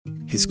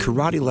his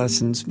karate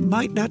lessons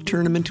might not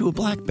turn him into a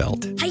black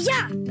belt.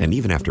 Hi-ya! And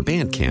even after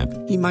band camp,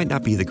 he might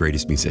not be the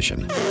greatest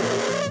musician.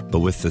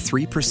 But with the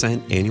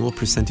 3% annual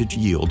percentage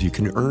yield you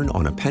can earn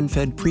on a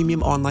PenFed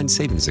premium online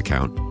savings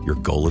account, your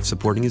goal of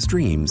supporting his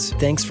dreams...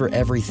 Thanks for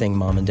everything,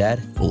 Mom and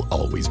Dad. ...will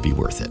always be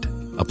worth it.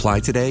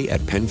 Apply today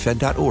at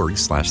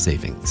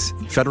PenFed.org/savings.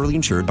 Federally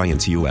insured by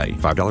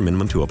NCUA. $5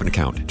 minimum to open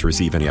account. To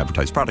receive any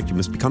advertised product, you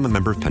must become a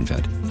member of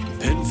PenFed.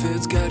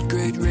 PenFed's got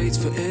great rates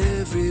for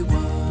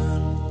everyone.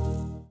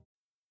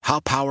 How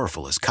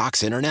powerful is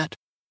Cox Internet?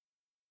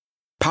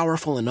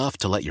 Powerful enough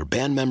to let your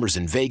band members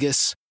in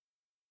Vegas,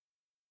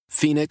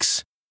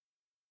 Phoenix,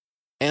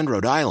 and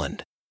Rhode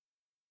Island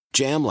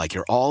jam like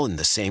you're all in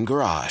the same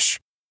garage.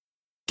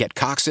 Get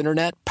Cox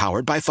Internet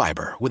powered by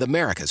fiber with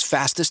America's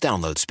fastest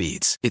download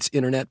speeds. It's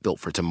internet built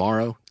for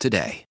tomorrow,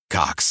 today.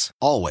 Cox,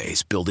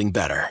 always building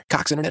better.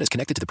 Cox Internet is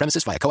connected to the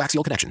premises via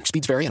coaxial connection.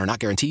 Speeds vary and are not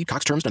guaranteed.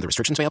 Cox terms and other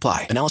restrictions may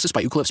apply. Analysis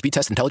by Ookla Speed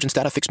Test Intelligence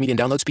Data. Fixed median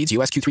download speeds.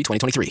 US Q3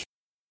 2023.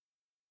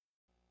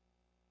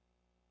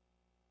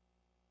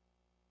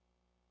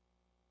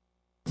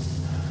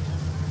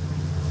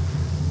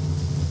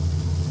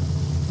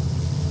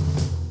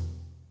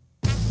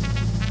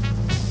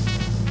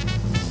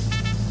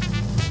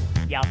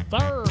 Yeah,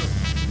 sir.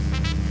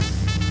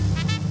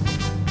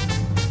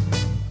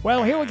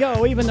 Well, here we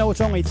go. Even though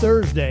it's only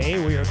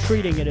Thursday, we are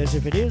treating it as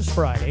if it is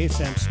Friday,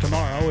 since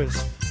tomorrow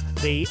is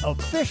the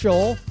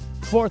official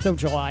 4th of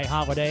July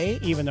holiday,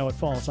 even though it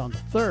falls on the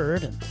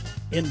 3rd, and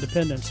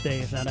Independence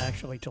Day is not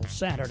actually till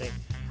Saturday.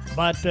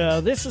 But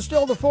this is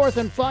still the 4th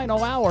and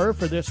final hour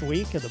for this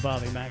week of the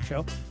Bobby Mack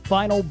Show.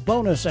 Final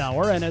bonus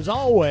hour, and as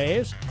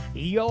always,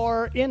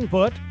 your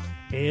input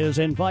is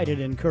invited,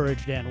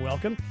 encouraged, and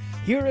welcome.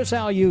 Here is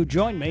how you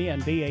join me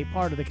and be a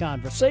part of the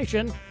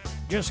conversation.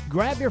 Just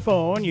grab your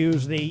phone,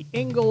 use the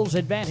Ingalls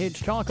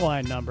Advantage talk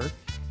line number,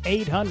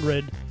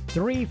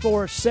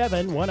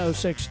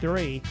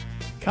 800-347-1063.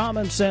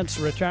 Common Sense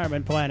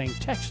Retirement Planning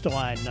text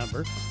line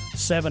number,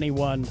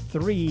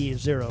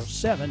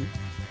 71307.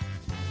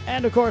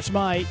 And, of course,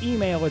 my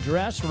email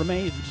address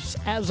remains,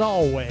 as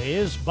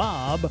always,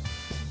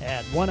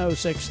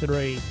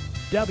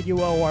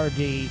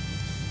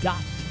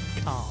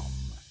 bob@1063word.com.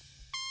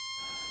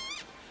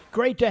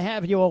 Great to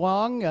have you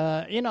along.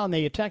 In on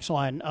the text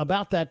line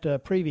about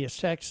that previous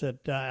text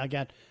that I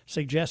got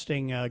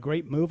suggesting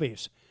great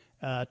movies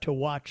to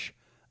watch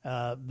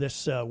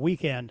this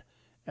weekend.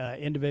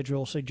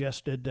 Individual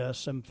suggested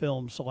some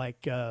films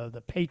like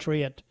The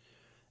Patriot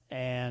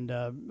and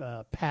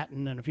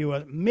Patton and a few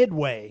other.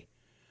 Midway,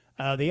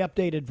 the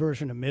updated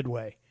version of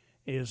Midway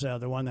is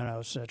the one that I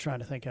was trying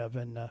to think of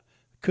and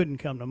couldn't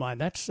come to mind.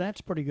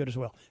 That's pretty good as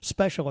well.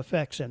 Special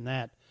effects in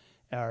that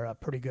are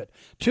pretty good.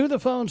 To the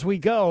phones we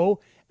go,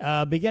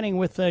 beginning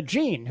with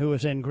Gene, who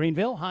is in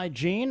Greenville. Hi,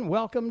 Gene.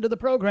 Welcome to the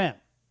program.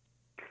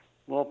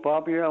 Well,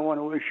 Bobby, I want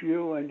to wish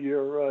you and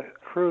your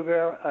crew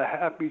there a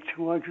happy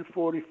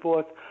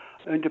 244th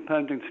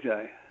Independence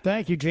Day.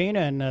 Thank you, Gene,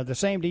 and the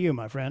same to you,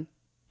 my friend.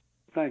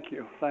 Thank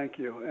you.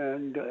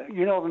 And,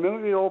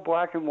 remember the old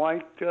black and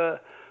white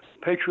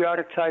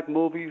patriotic-type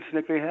movies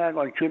that they had,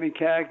 like Jimmy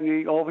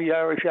Cagney, all the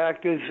Irish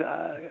actors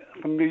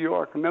from New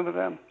York? Remember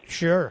them?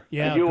 Sure.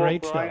 Yeah,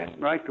 great stuff.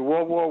 Right, the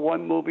World War I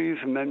movies,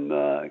 and then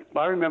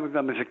I remember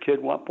them as a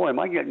kid. Boy, am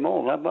I getting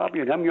old, huh,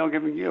 Bobby? And I'm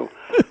younger than you.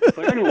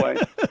 But anyway.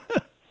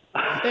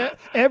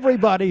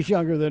 Everybody's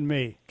younger than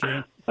me,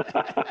 Gene.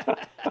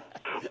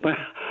 But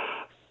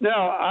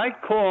now, I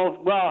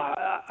called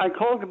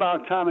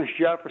about Thomas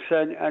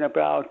Jefferson and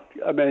about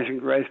Amazing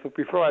Grace, but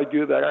before I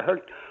do that, I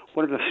heard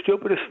one of the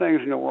stupidest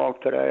things in the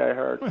world today I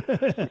heard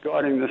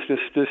regarding this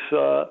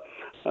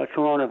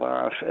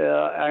coronavirus.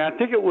 And I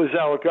think it was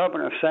our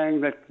governor saying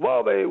that,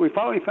 we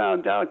finally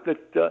found out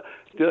that the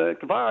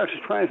virus is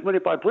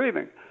transmitted by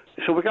breathing.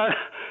 So I'm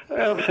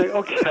saying,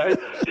 okay,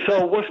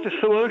 so what's the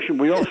solution?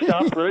 We all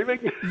stop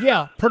breathing?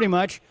 Yeah, pretty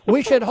much.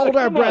 We should hold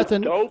our breath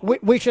and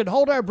we should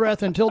hold our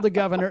breath until the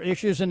governor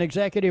issues an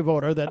executive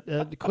order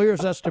that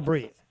clears us to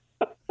breathe.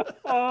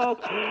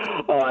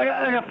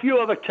 And a few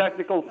other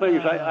technical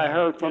things I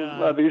heard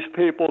from these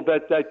people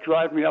that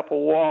drive me up a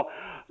wall,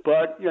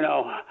 but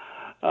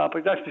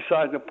but that's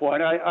beside the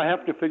point. I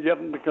have to forgive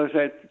them because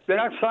they're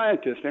not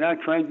scientists. They're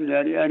not trained in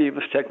any of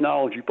this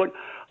technology. But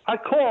I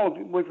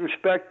called with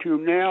respect to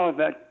now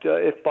that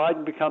if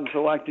Biden becomes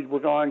elected, we're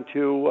going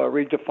to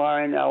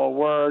redefine our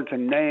words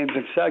and names,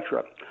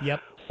 etc. Yep.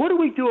 What do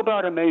we do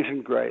about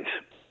Amazing Grace?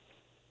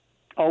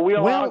 Are we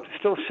allowed to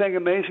still sing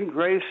Amazing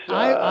Grace?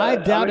 I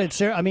doubt it,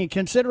 sir. I mean,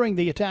 considering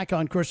the attack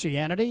on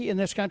Christianity in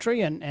this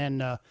country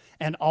and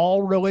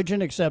all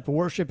religion except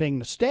worshiping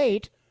the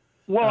state,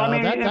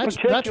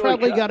 that's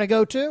probably got to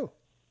go too.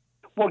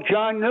 Well,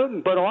 John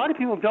Newton, but a lot of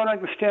people don't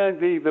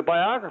understand the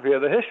biography or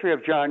the history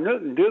of John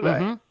Newton, do they?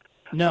 Mm-hmm.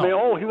 No. I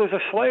mean, he was a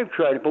slave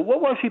trader, but what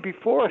was he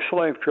before a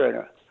slave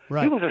trader?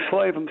 Right. He was a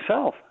slave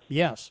himself.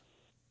 Yes.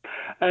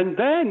 And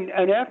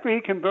after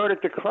he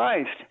converted to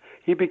Christ,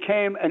 he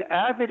became an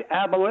avid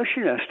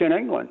abolitionist in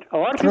England. A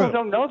lot of people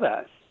don't know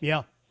that.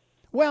 Yeah.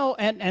 Well,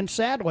 and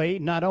sadly,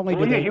 not only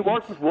he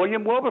worked with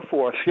William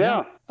Wilberforce,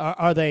 yeah.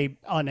 Are they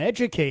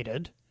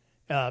uneducated,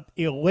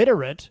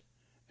 illiterate,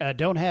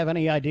 don't have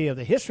any idea of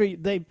the history?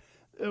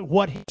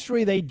 What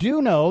history they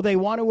do know, they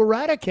want to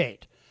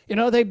eradicate. You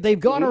know, they've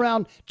gone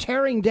around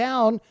tearing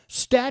down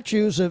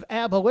statues of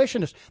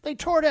abolitionists. They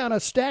tore down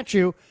a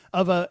statue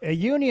of a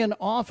Union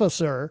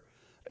officer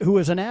who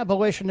was an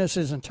abolitionist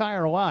his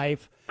entire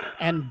life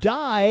and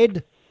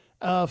died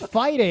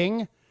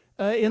fighting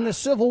in the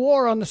Civil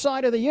War on the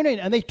side of the Union.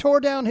 And they tore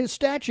down his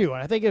statue.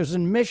 I think it was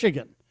in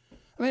Michigan.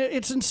 I mean,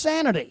 it's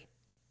insanity.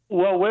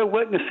 Well, we're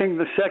witnessing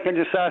the second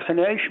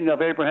assassination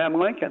of Abraham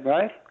Lincoln,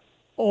 right?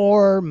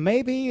 Or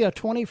maybe a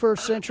 21st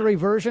century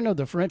version of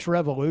the French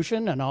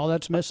Revolution, and all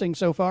that's missing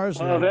so far is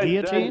the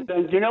guillotine?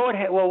 Then you know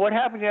what? Well, what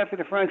happened after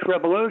the French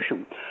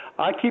Revolution?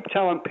 I keep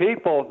telling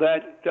people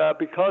that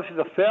because of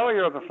the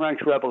failure of the French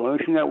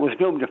Revolution that was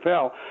doomed to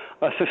fail,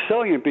 a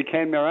Sicilian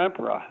became their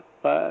emperor,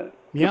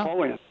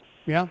 Napoleon.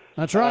 Yeah,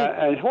 that's right.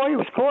 And he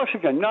was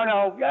Corsican.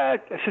 No,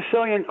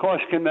 Sicilian,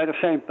 Corsican, they're the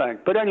same thing.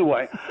 But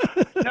anyway,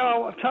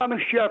 no,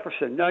 Thomas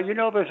Jefferson. Now, you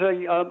know there's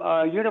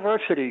a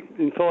university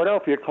in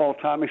Philadelphia called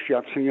Thomas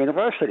Jefferson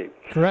University.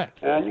 Correct.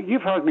 And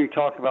you've heard me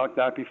talk about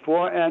that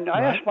before. And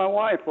I asked my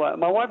wife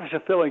is a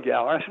Philly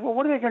gal. I said, well,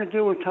 what are they going to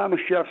do with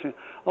Thomas Jefferson?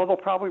 Oh, they'll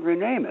probably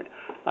rename it.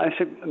 I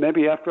said,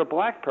 maybe after a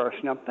black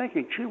person. I'm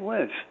thinking, gee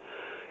whiz.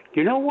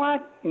 You know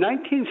what?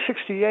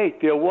 1968,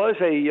 there was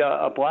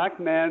a black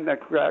man that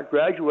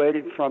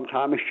graduated from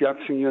Thomas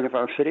Jefferson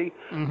University,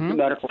 the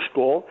medical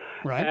school,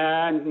 right?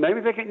 And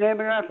maybe they could name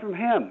it after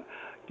him.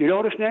 Do you know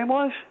what his name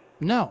was?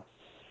 No.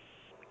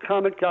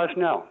 Kermit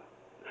Gosnell.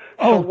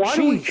 Oh, so why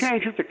don't we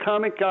change it to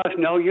Kermit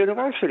Gosnell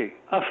University?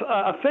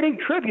 A fitting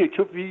tribute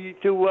to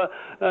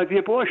the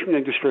abortion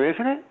industry,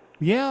 isn't it?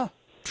 Yeah,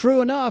 true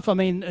enough. I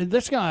mean,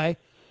 this guy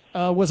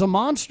was a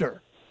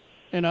monster.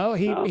 You know,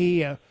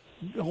 he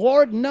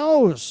Lord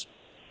knows.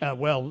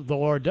 Well, the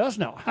Lord does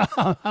know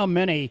how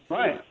many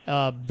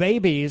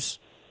babies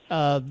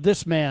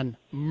this man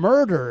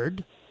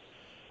murdered,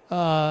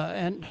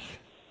 and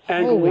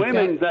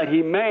women that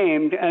he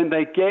maimed, and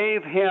they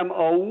gave him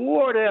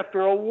award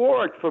after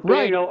award for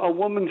being a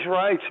women's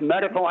rights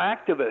medical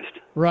activist.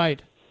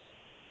 Right.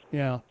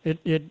 Yeah.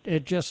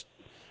 It just,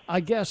 I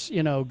guess,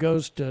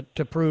 goes to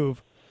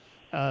prove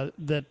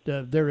that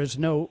there is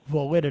no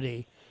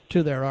validity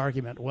to their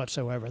argument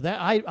whatsoever.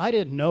 That I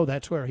didn't know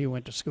that's where he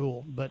went to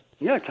school, but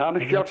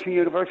Thomas Jefferson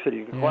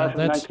University, the class of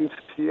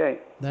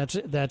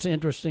 1968. That's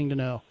interesting to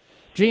know.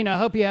 Gene, I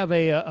hope you have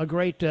a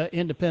great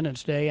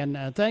Independence Day,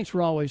 and thanks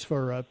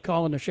for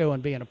calling the show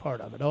and being a part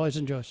of it. Always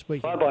enjoy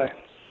speaking. Bye-bye.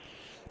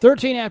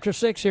 13 after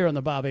 6 here on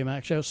the Bobby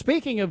Mack Show.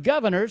 Speaking of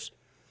governors,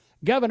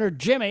 Governor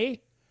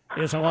Jimmy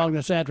is along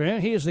this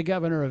afternoon. He is the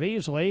governor of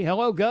Easley.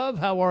 Hello, Gov.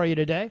 How are you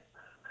today?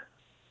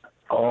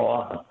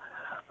 Oh,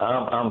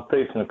 I'm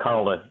fixing to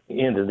call the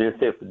end of this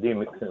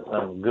epidemic since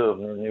I'm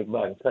governor and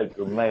everybody can take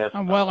their mask.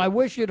 Well, I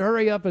wish you'd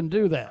hurry up and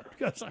do that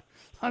because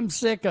I'm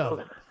sick of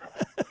it.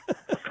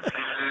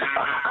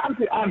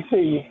 I tell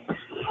you,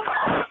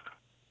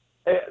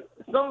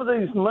 some of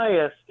these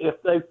masks,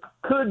 if they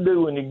could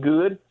do any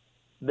good,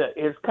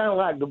 it's kind of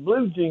like the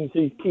blue jeans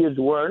these kids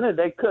are wearing.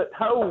 They cut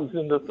holes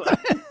in the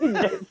thing.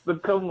 That's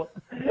become.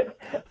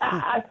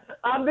 I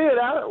did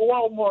out at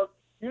Walmart.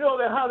 You know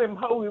how them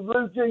holy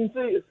blue jeans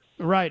is?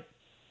 Right.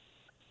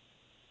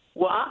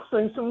 Well, I've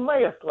seen some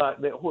masks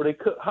like that where they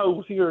cut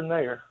holes here and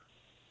there.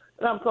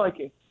 And I'm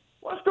thinking,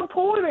 what's the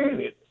point in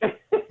it?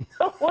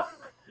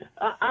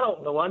 I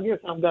don't know. I guess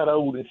I'm got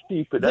old and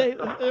stupid.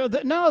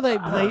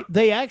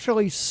 They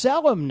actually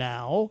sell them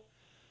now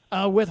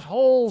with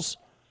holes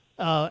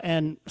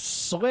and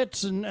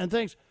slits and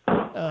things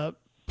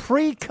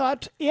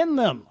pre-cut in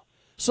them.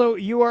 So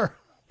you are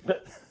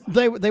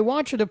they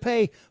want you to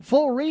pay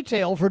full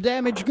retail for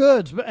damaged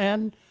goods,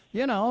 and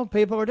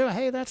people are doing,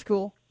 hey, that's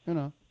cool,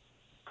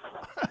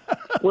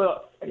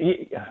 Well,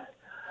 the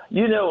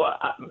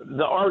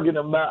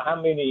argument about how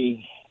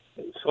many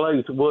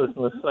slaves there was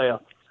in the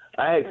South,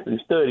 I actually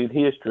studied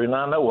history, and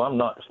I know I'm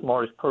not the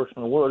smartest person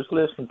in the world. It's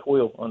less than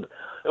 1,200.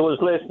 It was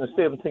less than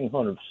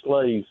 1,700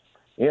 slaves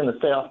in the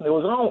South, and it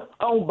was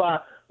owned by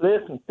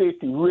less than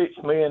 50 rich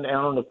men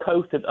down on the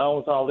coast that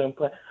owns all them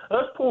places.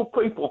 Us poor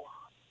people,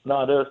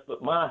 not us,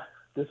 but my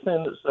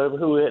descendants,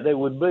 who they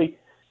would be,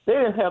 they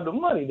didn't have the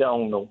money to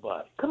own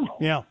nobody. Come on.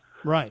 Yeah,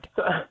 right.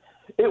 So,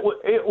 it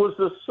was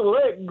a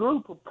select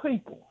group of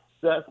people.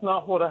 That's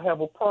not what I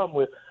have a problem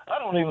with. I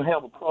don't even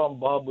have a problem,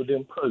 Bob, with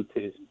them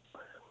protesting.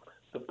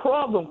 The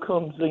problem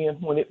comes in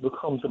when it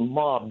becomes a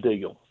mob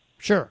deal.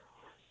 Sure.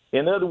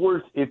 In other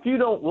words, if you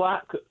don't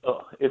like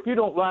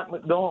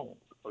McDonald's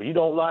or you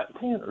don't like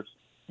Tanner's,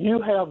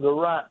 you have the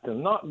right to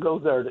not go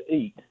there to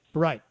eat.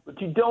 Right. But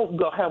you don't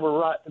have a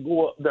right to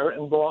go up there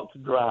and block the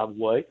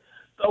driveway,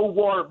 throw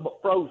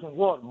frozen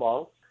water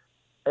bottles.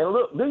 And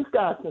look, these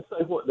guys can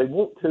say what they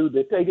want to.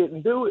 That they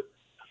didn't do it,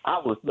 I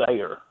was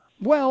there.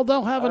 Well,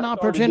 they'll have an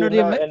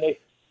opportunity.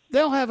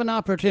 They'll have an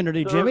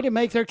opportunity, Jimmy, to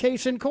make their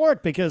case in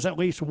court because at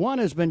least one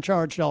has been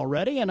charged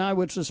already, and I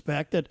would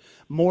suspect that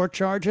more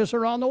charges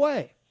are on the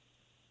way.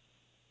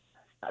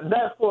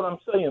 That's what I'm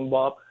saying,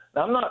 Bob.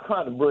 Now, I'm not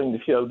trying to bring the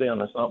show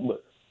down or something,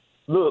 but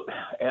look,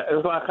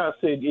 it's like I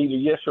said either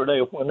yesterday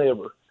or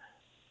whenever.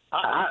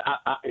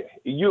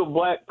 You're a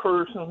black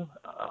person.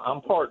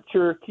 I'm part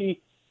Cherokee.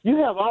 You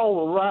have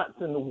all the rights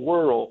in the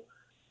world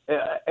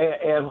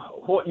and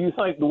what you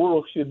think the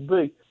world should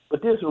be.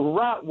 But there's a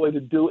right way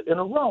to do it and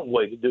a wrong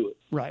way to do it.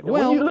 Right. And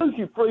well, when you lose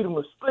your freedom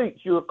of speech,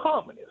 you're a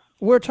communist.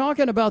 We're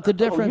talking about the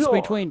difference you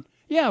are. between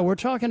we're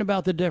talking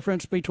about the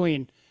difference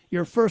between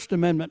your First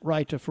Amendment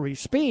right to free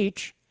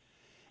speech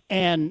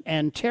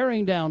and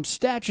tearing down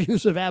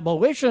statues of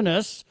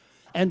abolitionists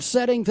and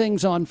setting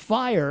things on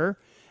fire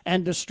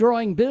and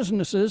destroying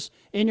businesses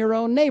in your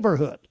own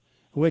neighborhood,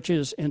 which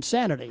is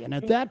insanity. And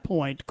at that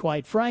point,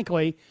 quite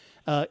frankly,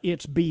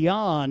 it's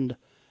beyond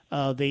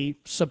the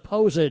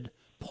supposed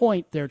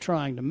point they're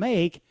trying to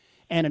make,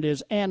 and it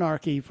is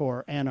anarchy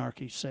for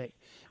anarchy's sake.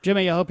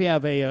 Jimmy, I hope you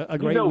have a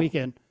great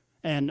weekend.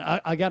 And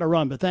I got to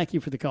run, but thank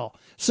you for the call.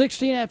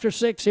 16 after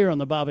 6 here on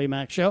the Bobby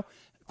Mack Show.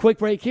 Quick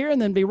break here,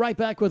 and then be right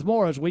back with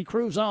more as we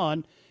cruise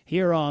on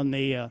here on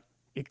the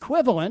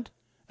equivalent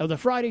of the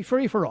Friday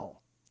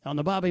Free-for-All on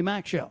the Bobby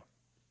Mack Show.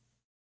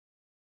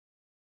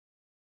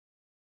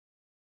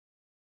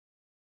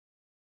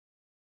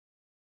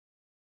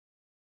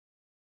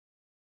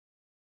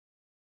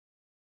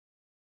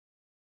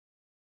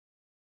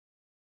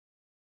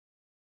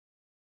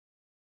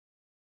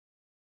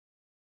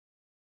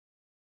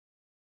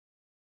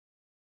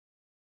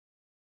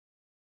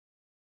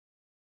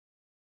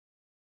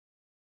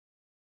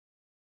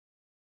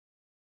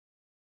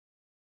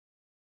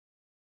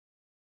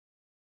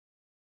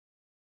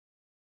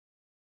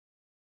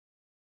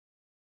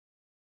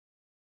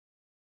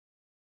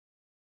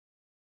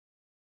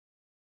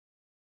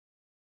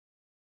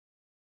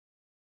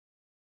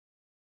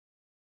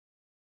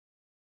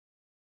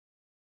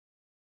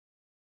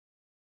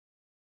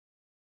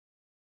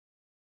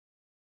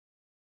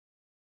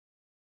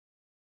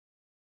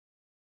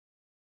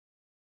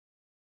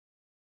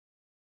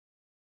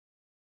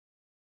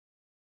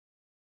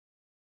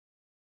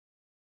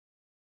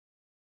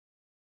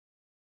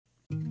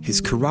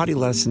 His karate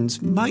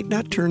lessons might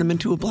not turn him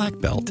into a black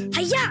belt.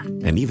 Hi-ya!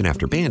 And even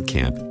after band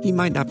camp, he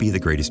might not be the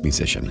greatest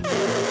musician.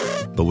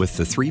 But with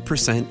the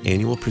 3%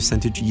 annual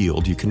percentage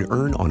yield you can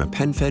earn on a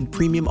PenFed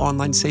premium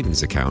online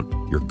savings account,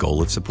 your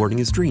goal of supporting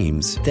his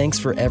dreams... Thanks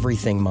for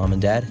everything, Mom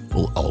and Dad.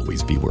 ...will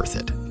always be worth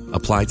it.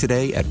 Apply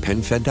today at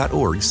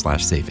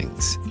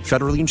PenFed.org/savings.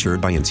 Federally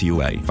insured by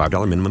NCUA.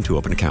 $5 minimum to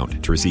open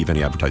account. To receive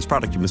any advertised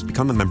product, you must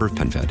become a member of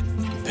PenFed.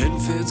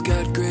 PenFed's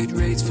got great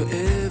rates for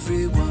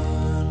everyone.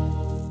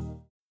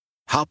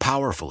 How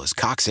powerful is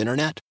Cox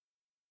Internet?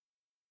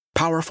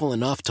 Powerful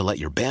enough to let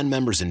your band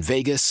members in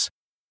Vegas,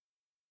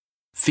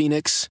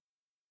 Phoenix,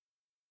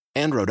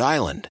 and Rhode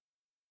Island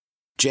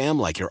jam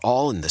like you're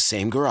all in the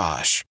same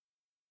garage.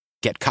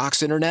 Get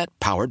Cox Internet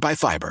powered by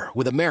fiber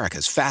with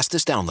America's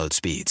fastest download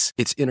speeds.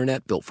 It's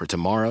internet built for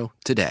tomorrow,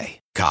 today.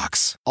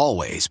 Cox,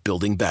 always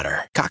building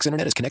better. Cox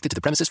Internet is connected to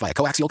the premises via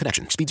coaxial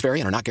connection. Speeds vary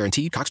and are not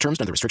guaranteed. Cox terms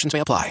and other restrictions may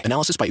apply.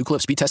 Analysis by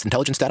Ookla Speed Test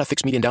Intelligence Data.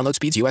 Fixed median download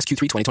speeds. US Q3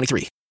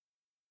 2023.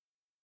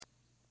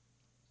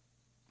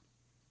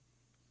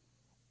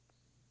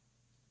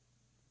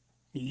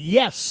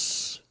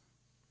 Yes.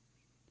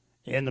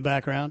 In the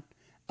background,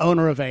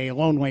 owner of a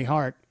Lonely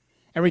Heart.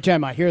 Every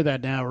time I hear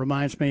that now, it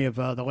reminds me of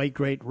the late,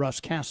 great Russ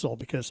Castle,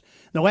 because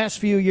the last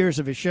few years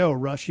of his show,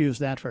 Russ used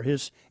that for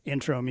his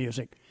intro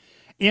music.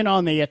 In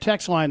on the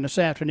text line this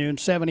afternoon,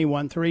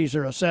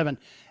 71307.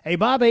 Hey,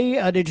 Bobby,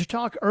 did you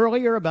talk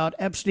earlier about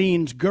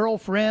Epstein's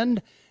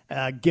girlfriend,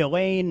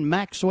 Ghislaine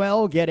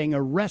Maxwell, getting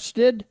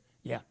arrested?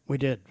 Yeah, we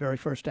did. Very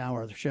first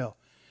hour of the show.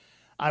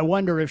 I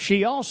wonder if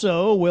she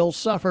also will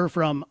suffer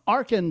from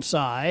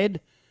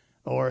arkancide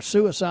or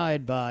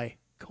suicide by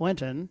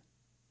Clinton.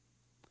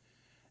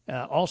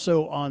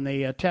 Also on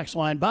the text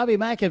line, Bobby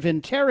Mack, if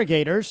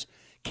interrogators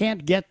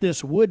can't get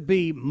this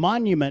would-be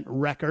monument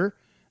wrecker,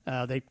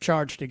 they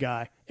charged a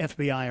guy,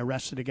 FBI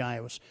arrested a guy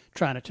who was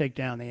trying to take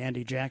down the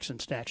Andy Jackson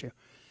statue.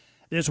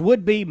 This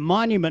would-be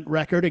monument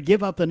wrecker to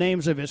give up the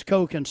names of his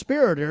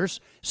co-conspirators,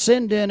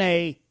 send in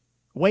a,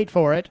 wait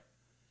for it,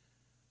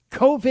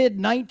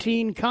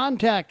 COVID-19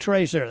 contact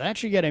tracer. That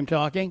should get him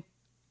talking.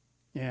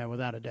 Yeah,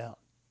 without a doubt.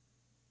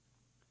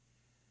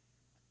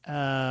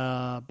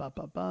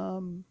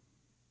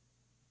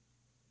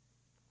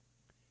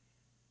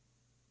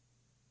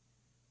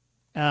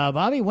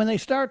 Bobby, when they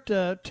start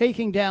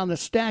taking down the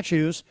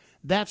statues,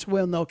 that's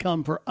when they'll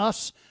come for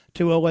us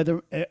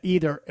to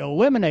either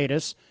eliminate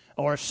us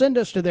or send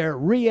us to their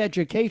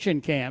re-education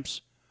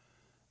camps.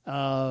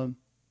 Where's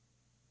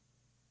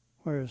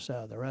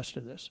the rest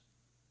of this?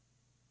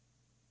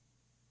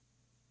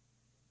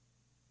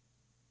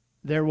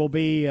 There will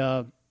be...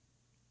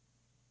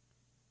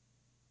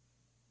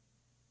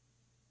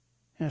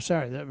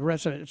 sorry, the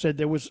rest of it said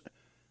there was...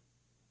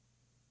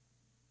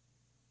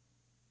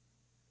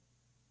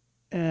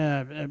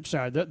 I'm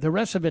sorry. The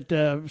rest of it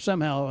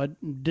somehow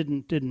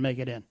didn't make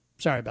it in.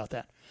 Sorry about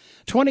that.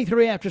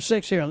 23 after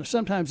 6 here.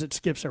 Sometimes it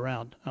skips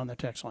around on the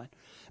text line.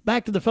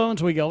 Back to the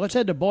phones we go. Let's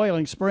head to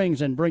Boiling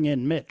Springs and bring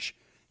in Mitch.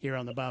 here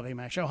on the Bobby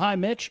Mack Show. Hi,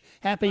 Mitch.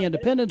 Happy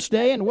Independence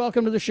Day, and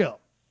welcome to the show.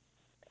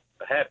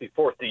 Happy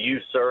 4th to you,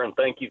 sir, and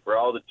thank you for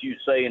all that you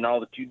say and all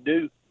that you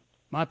do.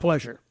 My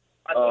pleasure.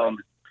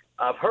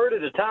 I've heard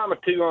it a time or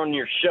two on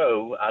your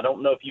show. I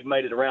don't know if you've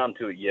made it around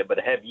to it yet, but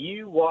have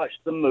you watched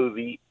the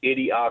movie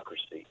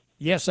Idiocracy?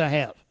 Yes, I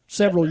have,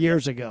 several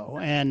years ago.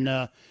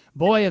 And,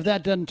 boy, if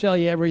that doesn't tell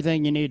you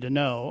everything you need to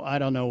know, I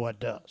don't know what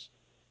does.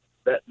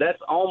 That's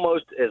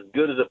almost as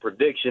good as a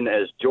prediction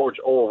as George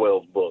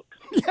Orwell's books.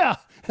 Yeah,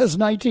 as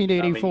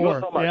 1984. I mean,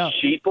 you're talking about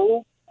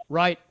sheeple.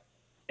 Right.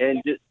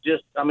 And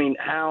just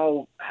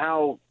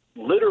how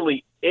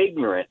literally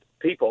ignorant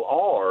people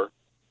are.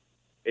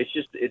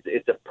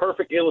 It's a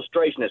perfect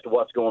illustration as to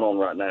what's going on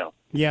right now.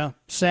 Yeah,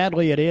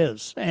 sadly it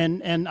is.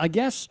 And I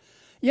guess,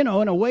 in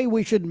a way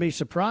we shouldn't be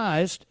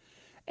surprised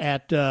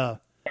at the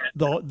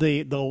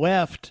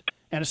left,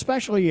 and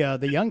especially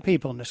the young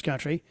people in this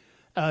country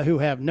who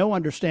have no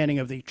understanding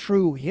of the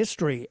true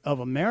history of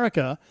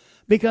America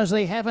because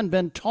they haven't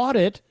been taught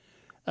it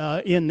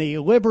in the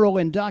liberal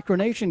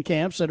indoctrination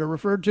camps that are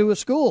referred to as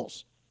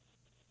schools.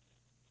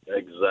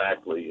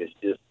 Exactly. It's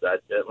just, I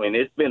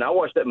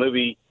watched that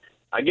movie,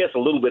 I guess, a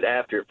little bit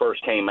after it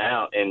first came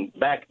out. And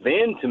back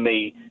then, to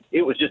me,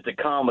 it was just a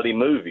comedy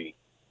movie.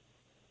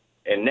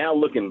 And now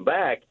looking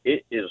back,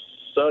 it is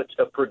such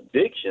a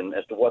prediction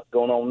as to what's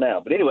going on now.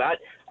 But anyway,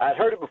 I'd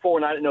heard it before,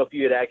 and I didn't know if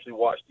you had actually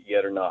watched it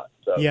yet or not.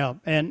 So. Yeah,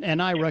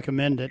 and I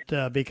recommend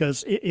it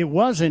because it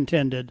was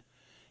intended,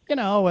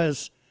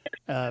 as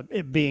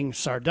it being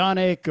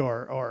sardonic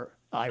or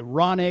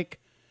ironic.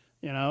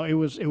 It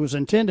was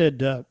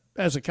intended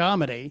as a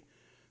comedy.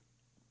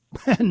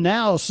 And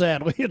now,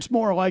 sadly, it's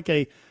more like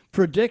a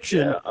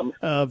prediction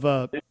of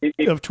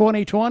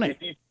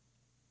 2020.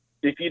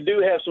 If you do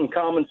have some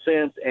common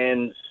sense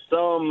and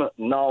some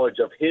knowledge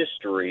of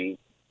history,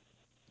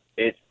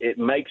 it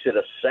makes it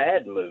a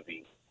sad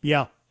movie.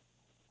 Yeah,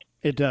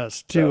 it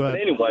does. But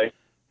anyway,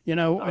 and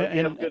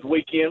have a good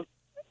weekend.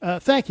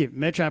 Thank you,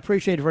 Mitch. I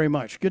appreciate it very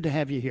much. Good to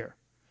have you here.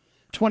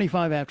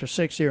 25 after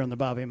 6 here on the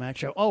Bobby Mack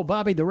Show. Oh,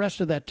 Bobby, the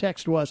rest of that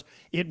text was,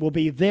 it will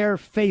be their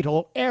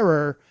fatal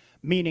error,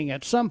 meaning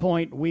at some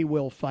point we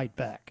will fight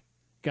back.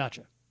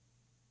 Gotcha.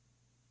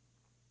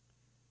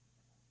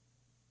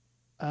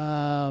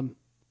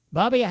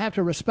 Bobby, I have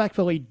to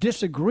respectfully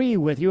disagree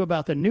with you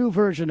about the new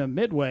version of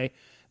Midway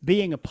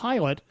being a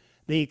pilot.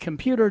 The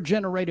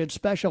computer-generated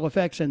special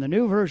effects in the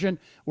new version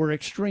were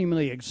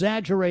extremely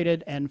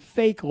exaggerated and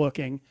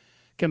fake-looking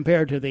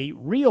compared to the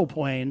real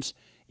planes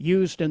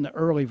used in the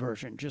early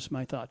version. Just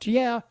my thoughts.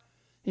 Yeah,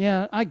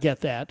 I get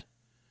that.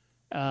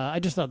 I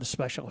just thought the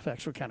special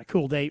effects were kind of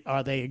cool.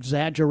 Are they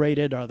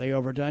exaggerated? Are they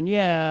overdone?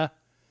 Yeah,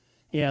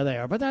 they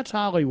are. But that's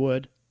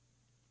Hollywood.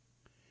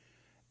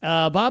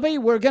 Bobby,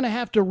 we're going to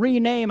have to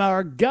rename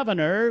our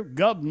governor,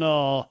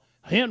 Governor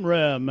Henry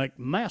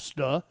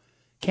McMaster.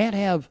 Can't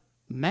have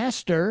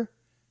master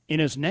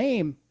in his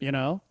name,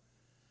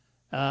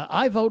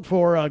 I vote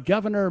for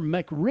Governor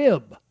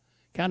McRib.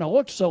 Kind of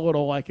looks a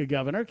little like a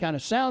governor, kind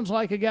of sounds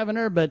like a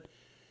governor, but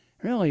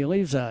really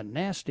leaves a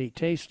nasty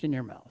taste in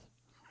your mouth.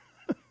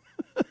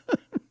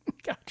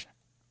 Gotcha.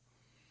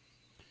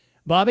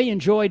 Bobby,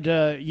 enjoyed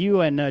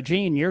you and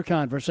Gene, your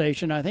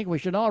conversation. I think we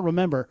should all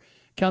remember,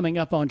 coming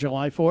up on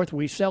July 4th,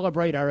 we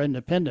celebrate our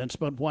independence,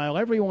 but while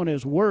everyone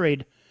is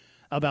worried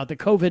about the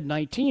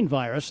COVID-19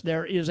 virus,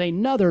 there is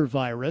another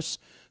virus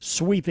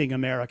sweeping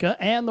America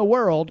and the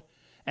world,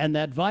 and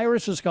that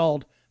virus is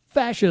called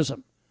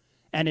fascism.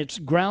 And its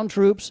ground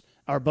troops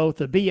are both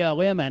the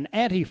BLM and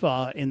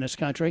Antifa in this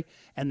country,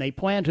 and they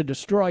plan to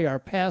destroy our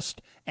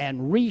past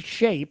and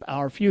reshape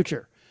our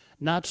future.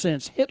 Not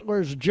since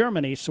Hitler's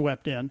Germany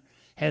swept in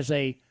has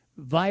a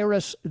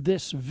virus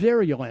this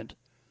virulent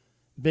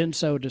been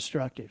so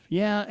destructive.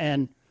 Yeah,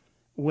 and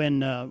when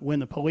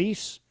the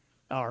police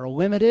are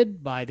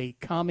limited by the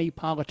commie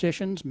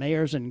politicians,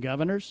 mayors, and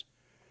governors,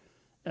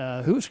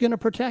 who's going to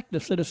protect the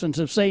citizens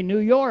of, say, New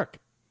York?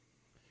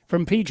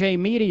 From PJ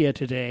Media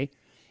today,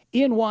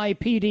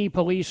 NYPD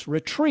police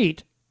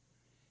retreat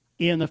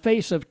in the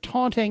face of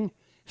taunting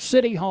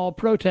City Hall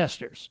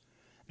protesters.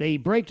 The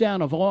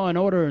breakdown of law and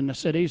order in the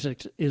cities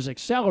is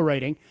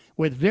accelerating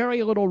with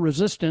very little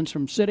resistance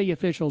from city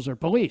officials or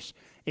police.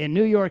 In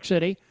New York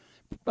City,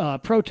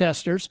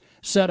 protesters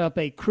set up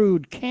a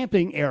crude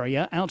camping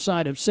area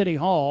outside of City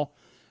Hall,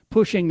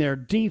 pushing their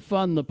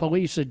defund the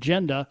police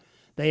agenda.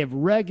 They have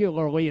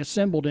regularly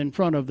assembled in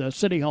front of the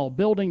City Hall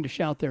building to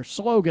shout their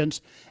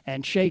slogans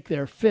and shake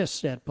their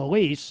fists at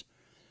police.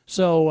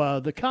 So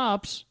the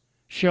cops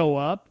show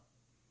up,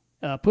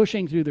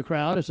 pushing through the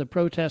crowd as the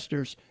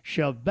protesters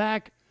shove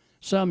back,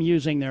 some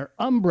using their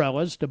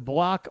umbrellas to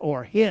block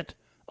or hit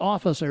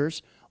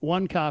officers.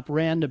 One cop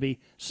ran to be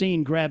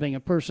seen grabbing a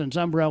person's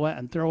umbrella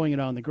and throwing it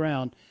on the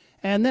ground.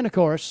 And then, of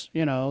course,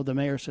 the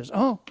mayor says,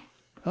 oh,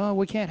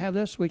 we can't have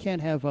this. We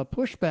can't have a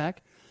pushback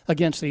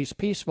against these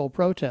peaceful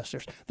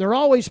protesters. They're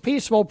always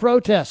peaceful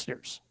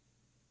protesters,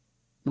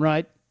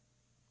 right?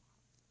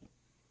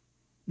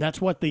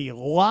 That's what the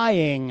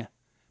lying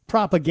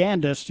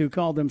propagandists who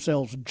call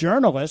themselves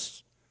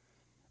journalists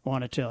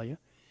want to tell you.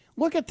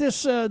 Look at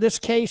this this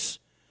case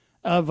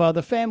of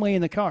the family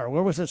in the car.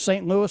 Where was it,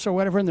 St. Louis or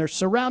whatever? And they're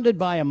surrounded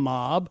by a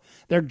mob.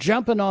 They're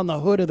jumping on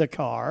the hood of the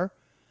car.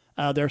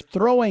 They're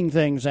throwing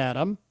things at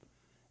them.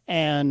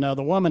 And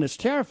the woman is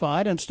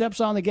terrified and steps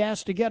on the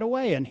gas to get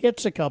away and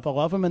hits a couple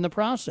of them in the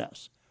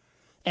process.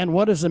 And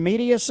what does the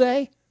media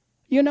say?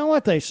 You know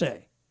what they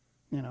say.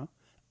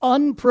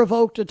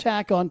 Unprovoked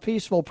attack on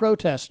peaceful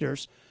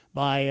protesters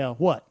by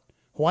what?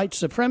 White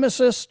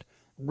supremacists,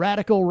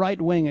 radical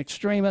right-wing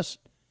extremists.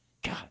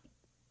 God,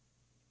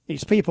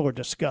 these people are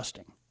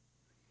disgusting.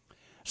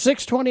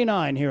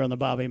 6:29 here on the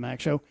Bobby Mack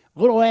Show.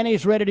 Little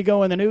Annie's ready to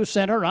go in the news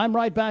center. I'm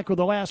right back with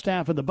the last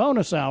half of the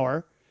bonus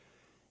hour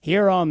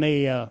here on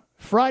the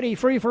Friday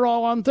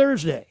free-for-all on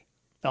Thursday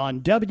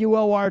on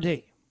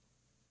WORD.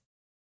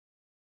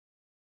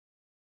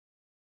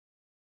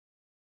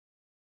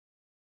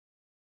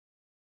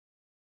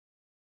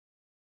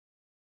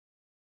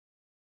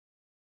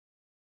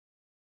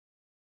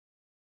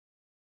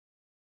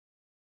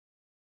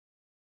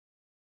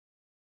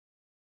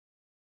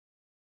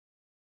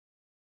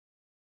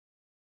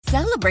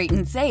 Celebrate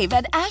and save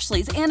at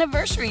Ashley's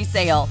Anniversary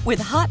Sale. With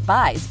Hot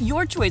Buys,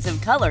 your choice of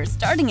colors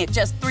starting at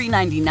just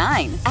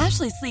 $3.99.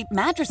 Ashley Sleep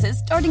mattresses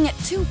starting at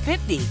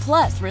 $2.50.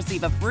 Plus,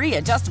 receive a free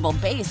adjustable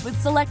base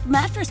with select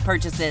mattress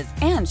purchases.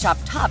 And shop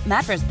top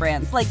mattress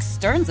brands like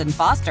Stearns &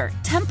 Foster,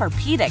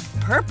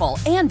 Tempur-Pedic, Purple,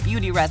 and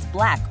Beautyrest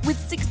Black with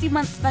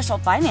 60-month special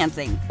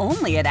financing.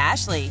 Only at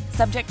Ashley.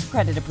 Subject to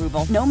credit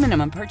approval. No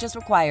minimum purchase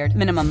required.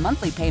 Minimum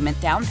monthly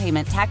payment, down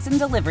payment, tax, and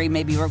delivery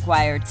may be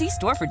required. See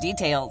store for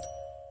details.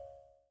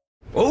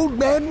 Old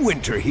Man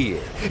Winter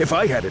here. If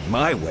I had it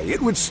my way, it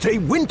would stay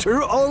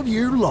winter all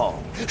year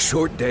long.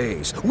 Short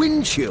days,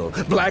 wind chill,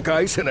 black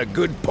ice, and a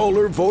good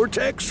polar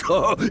vortex.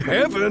 Oh,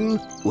 heaven!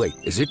 Wait,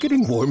 is it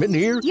getting warm in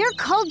here? Your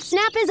cold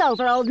snap is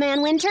over, Old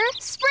Man Winter.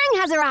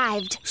 Spring has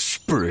arrived.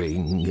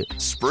 Spring.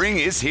 Spring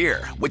is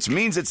here, which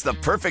means it's the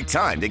perfect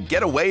time to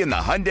get away in the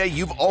Hyundai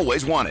you've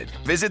always wanted.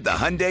 Visit the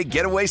Hyundai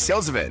Getaway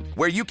Sales Event,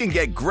 where you can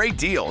get great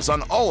deals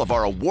on all of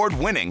our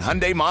award-winning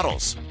Hyundai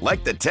models,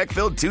 like the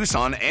tech-filled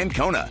Tucson and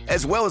Kona,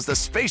 as well as the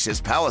spacious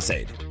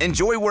Palisade.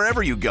 Enjoy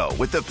wherever you go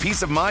with the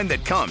peace of mind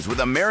that comes with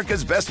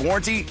America's best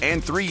warranty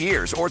and 3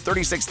 years or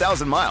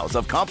 36,000 miles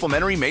of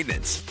complimentary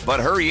maintenance. But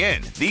hurry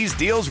in, these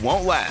deals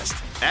won't last.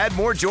 Add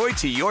more joy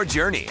to your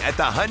journey at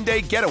the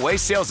Hyundai Getaway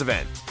Sales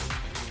Event.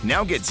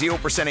 Now get 0%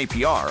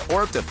 APR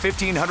or up to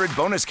 $1,500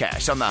 bonus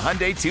cash on the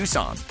Hyundai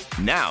Tucson.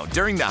 Now,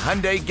 during the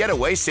Hyundai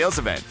Getaway Sales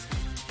Event.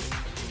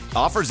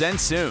 Offers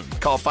end soon.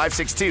 Call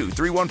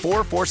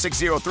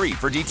 562-314-4603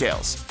 for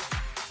details.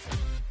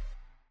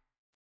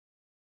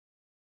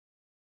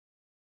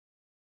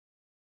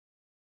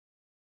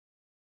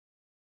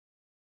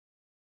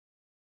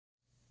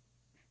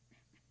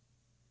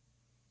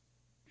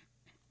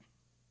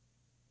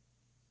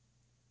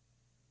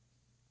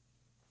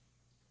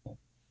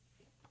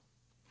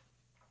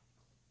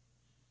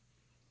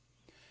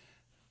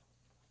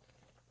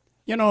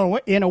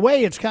 In a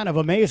way, it's kind of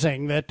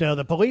amazing that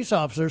the police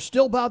officers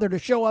still bother to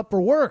show up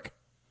for work.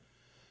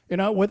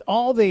 With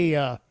all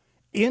the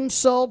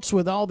insults,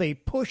 with all the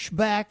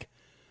pushback,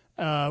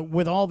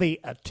 with all the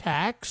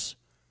attacks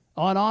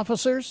on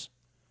officers.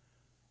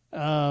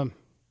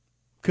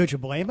 Could you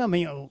blame them? I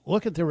mean,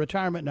 look at the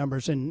retirement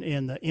numbers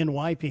in the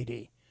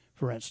NYPD,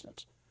 for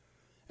instance.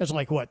 It's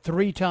like,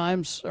 3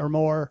 times or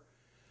more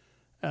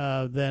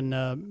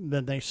than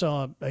they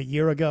saw a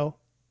year ago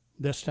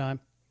this time.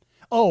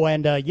 Oh,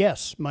 and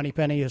yes,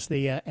 Moneypenny is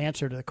the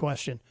answer to the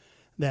question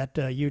that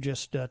you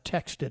just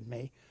texted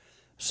me.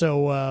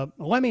 So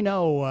let me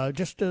know,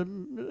 just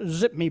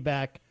zip me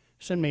back,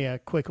 send me a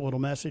quick little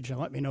message and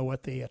let me know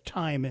what the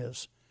time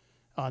is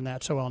on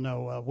that so I'll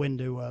know when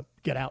to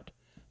get out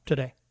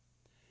today.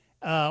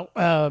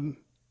 Let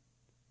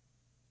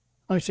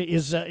me see,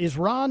 is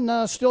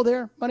Ron still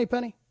there,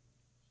 Moneypenny,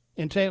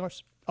 in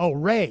Taylor's? Oh,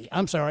 Ray.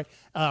 I'm sorry.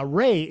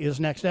 Ray is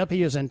next up.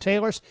 He is in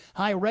Taylor's.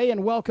 Hi, Ray,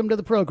 and welcome to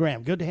the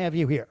program. Good to have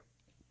you here.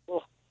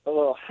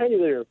 Well, hey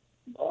there,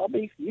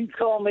 Bobby. You can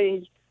call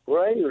me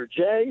Ray or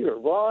Jay or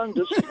Ron,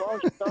 just as long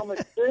as you call me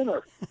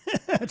dinner.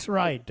 That's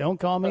right. Don't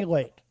call me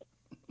late.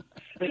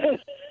 The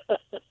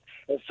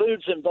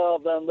food's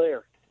involved down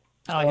there.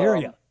 I hear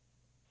you.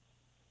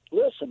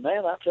 Listen,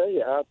 man, I tell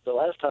you, the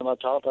last time I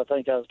talked, I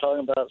think I was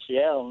talking about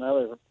Seattle.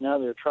 Now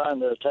they're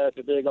trying to attack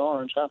the Big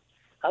Orange.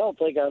 I don't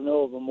think I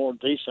know of a more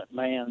decent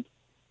man,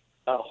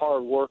 a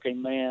hard-working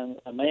man,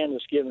 a man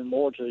that's giving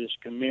more to his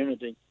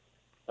community.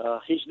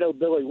 He's no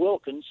Billy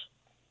Wilkins,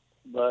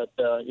 but,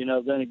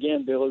 then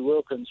again, Billy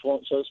Wilkins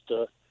wants us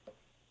to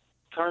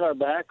turn our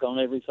back on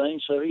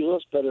everything, so he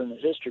looks better in the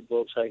history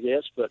books, I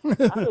guess. But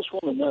I just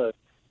want to know,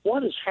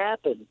 what has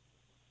happened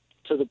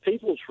to the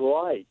people's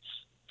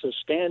rights to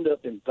stand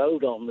up and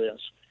vote on this?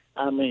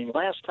 I mean,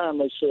 last time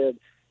they said,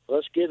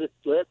 let's get this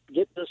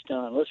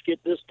done. Let's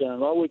get this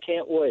done. Oh, we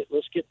can't wait.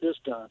 Let's get this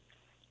done.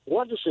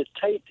 What does it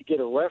take to get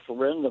a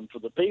referendum for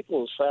the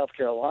people of South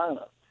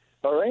Carolina,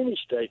 or any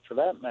state for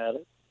that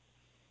matter,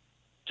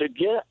 to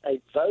get a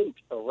vote,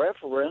 a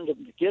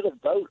referendum, to get a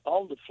vote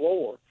on the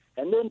floor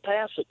and then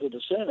pass it to the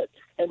Senate,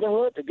 and then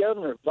let the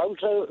governor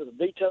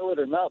veto it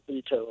or not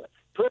veto it.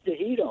 Put the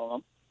heat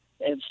on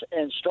them,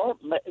 and start.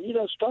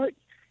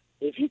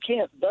 If you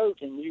can't vote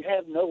and you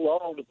have no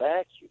law to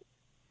back you,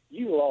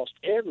 you lost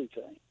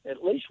everything.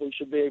 At least we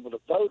should be able to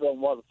vote on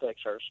what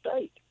affects our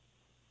state.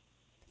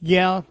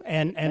 Yeah,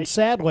 and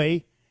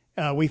sadly,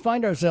 we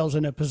find ourselves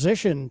in a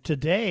position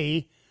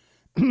today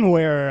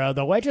where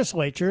the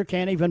legislature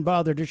can't even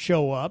bother to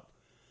show up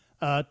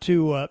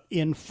to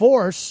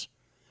enforce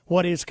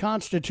what is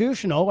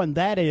constitutional, and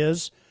that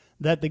is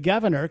that the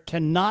governor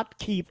cannot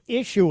keep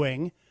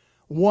issuing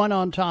one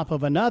on top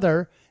of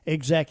another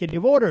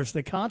executive orders.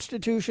 The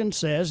Constitution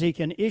says he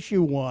can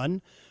issue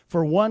one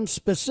for one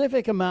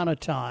specific amount of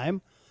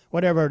time,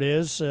 whatever it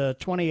is,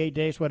 28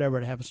 days, whatever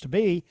it happens to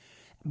be.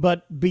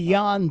 But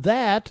beyond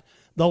that,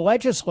 the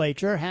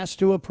legislature has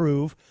to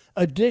approve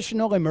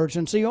additional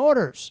emergency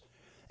orders.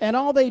 And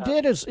all they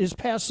did is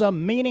pass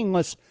some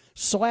meaningless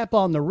slap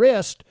on the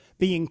wrist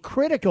being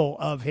critical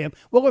of him.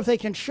 Well, if they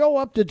can show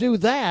up to do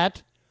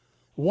that,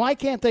 why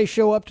can't they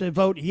show up to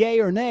vote yay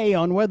or nay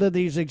on whether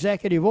these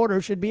executive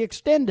orders should be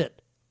extended?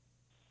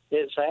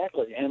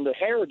 Exactly. And the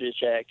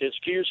Heritage Act,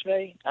 excuse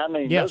me, I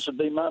mean, Those would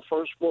be my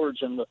first words.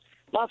 And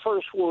my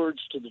first words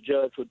to the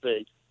judge would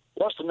be,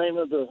 what's the name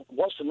of the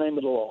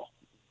law?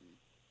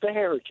 The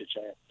Heritage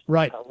Act.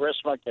 Right. I'll rest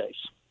my case.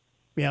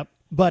 Yep.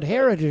 But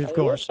heritage, of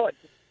course,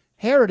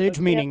 heritage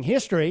meaning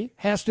history,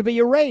 has to be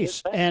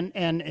erased. And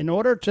in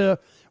order to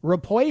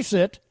replace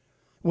it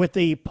with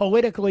the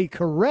politically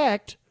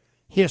correct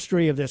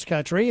history of this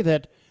country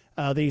that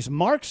these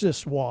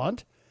Marxists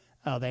want,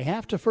 they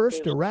have to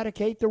first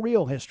eradicate the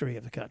real history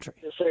of the country.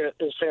 Is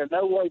there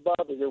no way,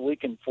 Bobby, that we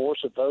can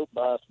force a vote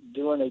by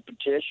doing a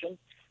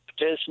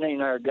petitioning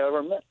our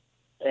government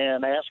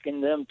and asking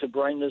them to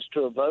bring this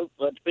to a vote?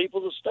 Let the people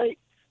of the state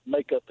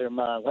make up their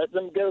mind. Let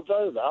them go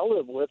vote. I'll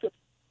live with it.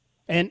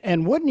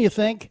 And wouldn't you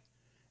think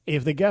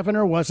if the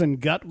governor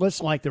wasn't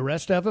gutless like the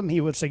rest of them, he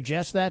would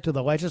suggest that to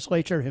the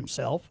legislature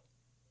himself?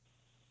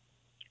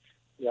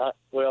 Yeah,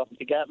 well,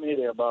 you got me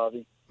there,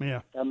 Bobby.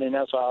 Yeah. I mean,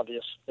 that's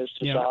obvious. It's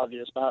just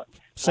obvious.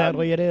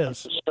 Sadly, it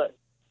is.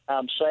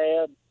 I'm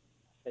sad,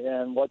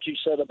 and what you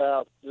said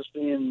about this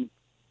being,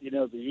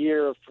 the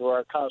year for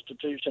our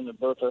Constitution, the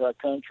birth of our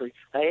country,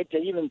 I hate to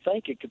even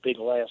think it could be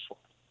the last one.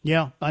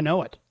 Yeah, I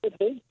know it. It could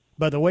be.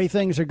 But the way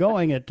things are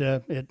going, it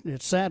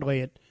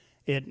sadly,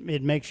 it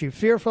makes you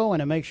fearful,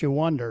 and it makes you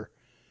wonder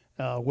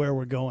where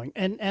we're going.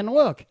 And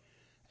look,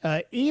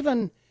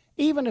 even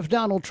if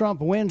Donald Trump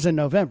wins in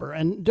November,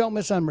 and don't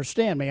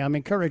misunderstand me, I'm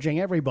encouraging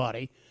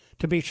everybody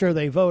to be sure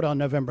they vote on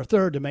November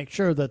 3rd to make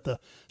sure that the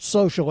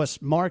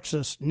socialist,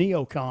 Marxist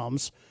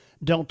neocons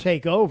don't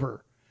take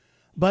over.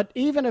 But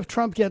even if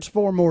Trump gets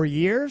 4 more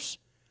years,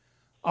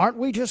 aren't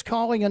we just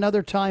calling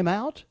another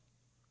timeout?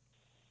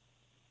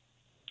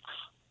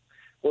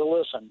 Well,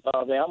 listen,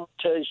 Bobby, I'm going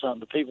to tell you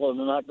something. The people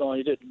that are not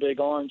going to eat at the Big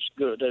Orange,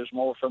 good. There's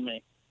more for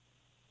me.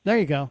 There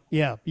you go.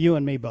 Yeah, you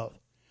and me both.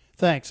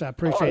 Thanks. I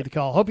appreciate the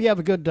call. Hope you have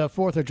a good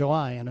 4th of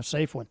July and a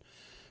safe one.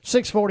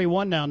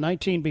 6:41 now,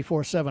 19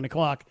 before 7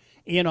 o'clock.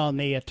 In on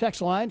the text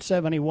line,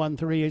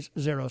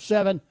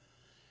 71307.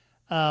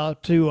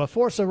 To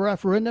force a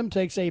referendum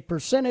takes a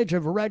percentage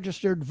of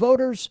registered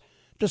voters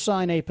to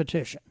sign a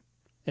petition.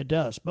 It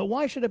does. But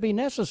why should it be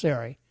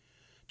necessary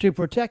to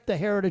protect the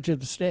heritage of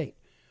the state?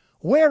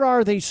 Where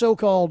are the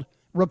so-called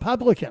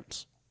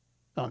Republicans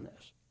on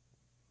this?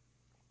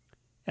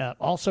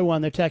 Also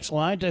on the text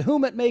line, to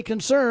whom it may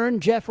concern,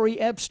 Jeffrey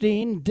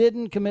Epstein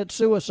didn't commit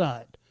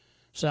suicide.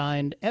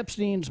 Signed,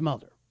 Epstein's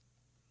mother.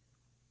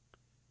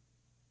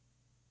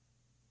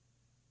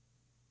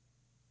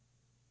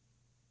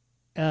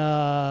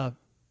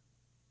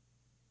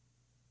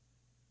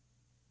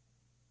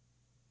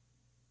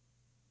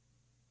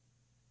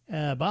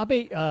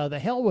 Bobby, the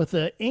hell with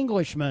the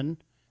Englishman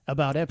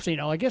about Epstein.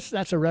 Oh, I guess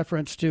that's a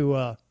reference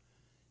to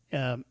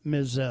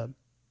Ms.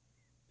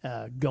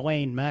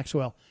 Ghislaine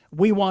Maxwell.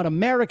 We want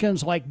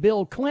Americans like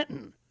Bill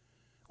Clinton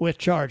with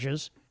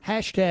charges.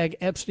 Hashtag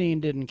Epstein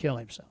didn't kill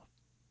himself.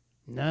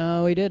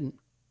 No, he didn't.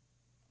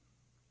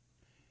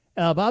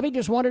 Bobby,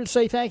 just wanted to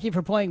say thank you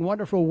for playing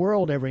Wonderful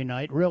World every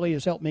night. Really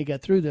has helped me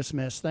get through this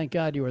mess. Thank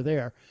God you were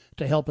there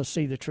to help us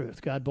see the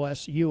truth. God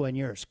bless you and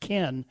yours.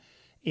 Ken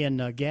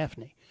in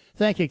Gaffney.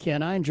 Thank you,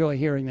 Ken. I enjoy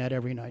hearing that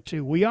every night,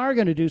 too. We are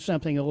going to do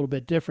something a little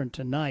bit different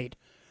tonight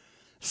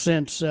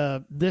since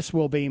this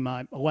will be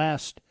my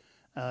last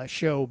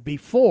show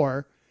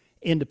before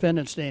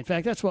Independence Day. In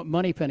fact, that's what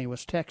Moneypenny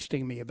was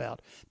texting me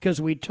about,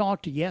 because we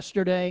talked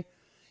yesterday.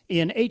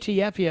 In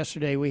ATF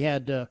yesterday, we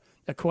had a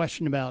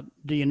question about,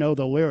 do you know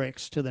the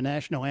lyrics to the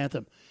national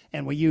anthem?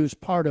 And we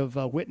used part of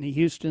Whitney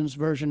Houston's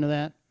version of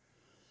that.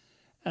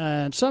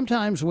 And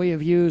sometimes we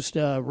have used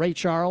Ray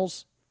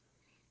Charles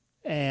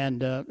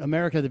and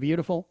America the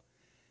Beautiful.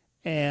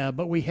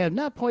 But we have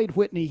not played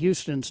Whitney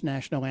Houston's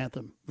national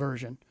anthem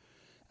version,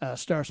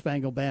 Star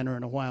Spangled Banner,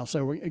 in a while.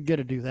 So we're going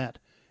to do that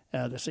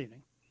this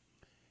evening.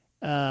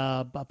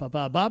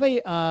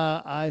 Bobby,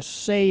 I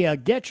say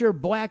get your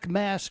black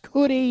mask,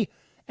 hoodie,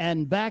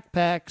 and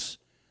backpacks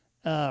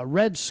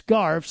red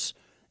scarves,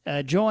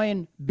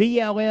 join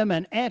BLM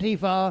and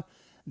Antifa.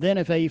 Then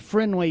if a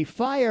friendly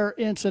fire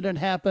incident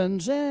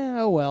happens,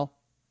 oh well.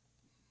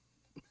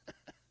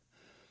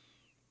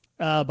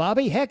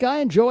 Bobby, heck, I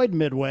enjoyed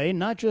Midway,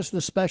 not just the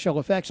special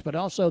effects, but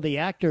also the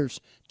actors'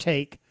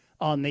 take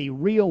on the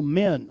real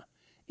men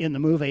in the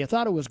movie. I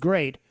thought it was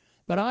great,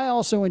 but I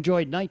also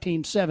enjoyed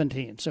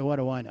 1917, so what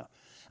do I know?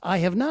 I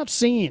have not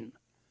seen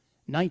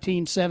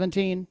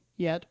 1917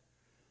 yet.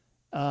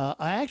 I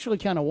actually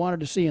kind of wanted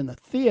to see in the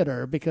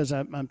theater because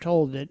I'm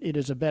told that it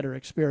is a better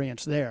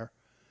experience there.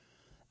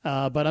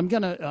 But I'm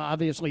going to,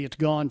 obviously it's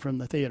gone from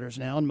the theaters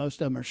now, and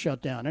most of them are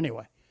shut down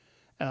anyway.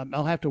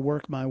 I'll have to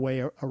work my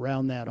way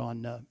around that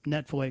on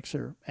Netflix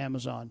or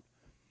Amazon.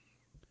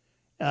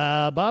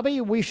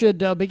 Bobby, we should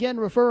begin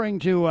referring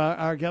to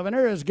our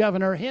governor as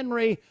Governor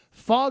Henry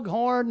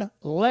Foghorn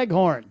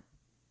Leghorn.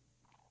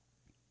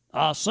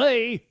 I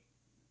say,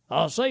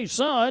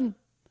 son,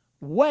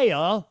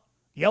 wear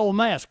your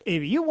mask.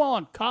 If you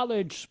want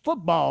college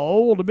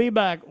football to be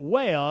back,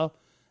 wear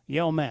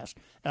your mask.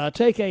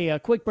 Take a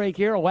quick break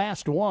here,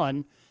 last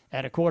one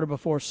at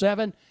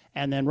 7:15,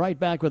 and then right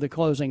back with the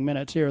closing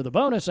minutes here, the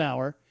bonus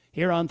hour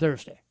here on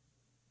Thursday.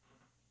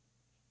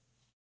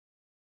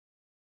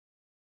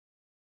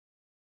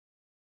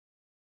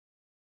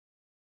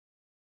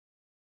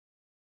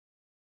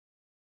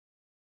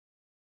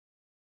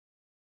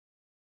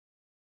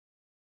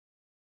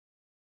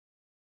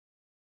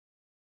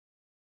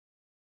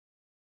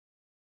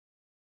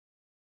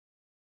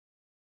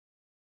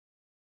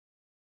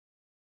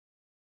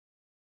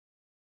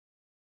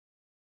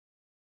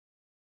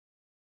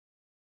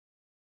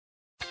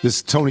 This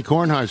is Tony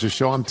Kornheiser's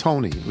show. I'm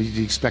Tony.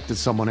 You expected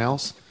someone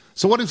else?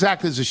 So what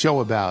exactly is the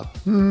show about?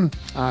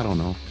 I don't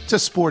know. It's a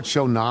sports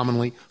show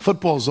nominally.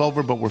 Football's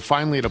over, but we're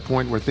finally at a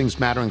point where things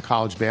matter in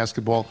college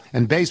basketball,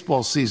 and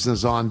baseball season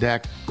is on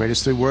deck.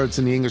 Greatest 3 words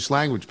in the English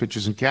language,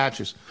 pitchers and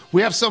catchers.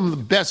 We have some of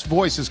the best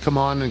voices come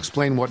on and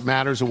explain what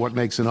matters or what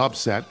makes an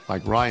upset,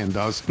 like Ryan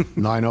does,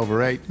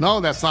 9/8. No,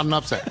 that's not an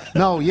upset.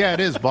 No, yeah, it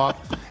is, Bob.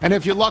 And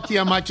if you're lucky,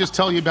 I might just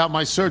tell you about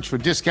my search for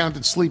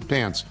discounted sleep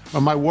pants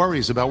or my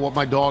worries about what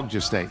my dog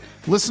just ate.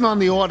 Listen on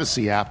the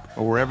Odyssey app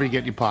or wherever you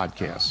get your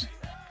podcasts.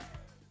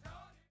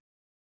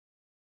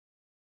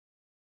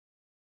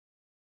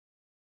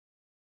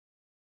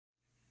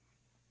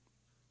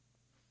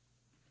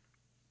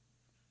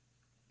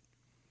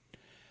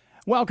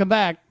 Welcome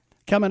back.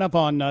 Coming up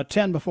on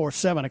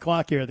 7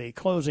 o'clock here, the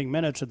closing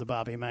minutes of the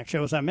Bobby Mack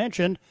Show. As I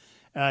mentioned,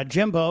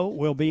 Jimbo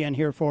will be in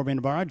here for me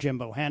tomorrow.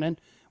 Jimbo Hannon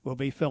will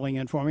be filling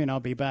in for me, and I'll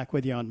be back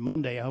with you on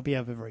Monday. I hope you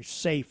have a very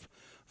safe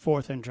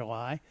 4th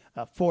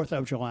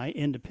of July,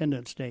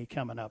 Independence Day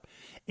coming up.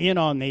 In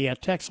on the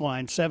text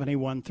line,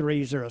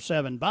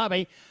 71307.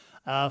 Bobby,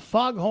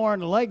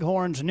 Foghorn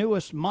Leghorn's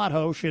newest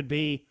motto should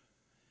be,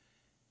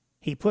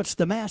 he puts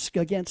the mask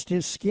against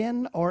his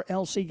skin or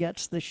else he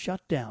gets the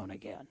shutdown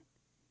again.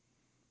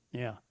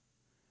 Yeah.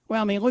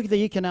 Well, I mean, look at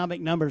the economic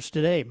numbers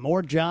today.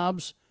 More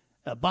jobs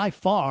by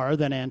far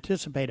than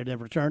anticipated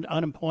have returned.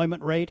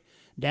 Unemployment rate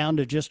down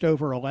to just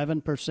over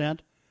 11%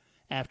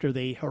 after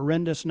the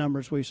horrendous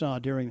numbers we saw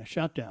during the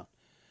shutdown.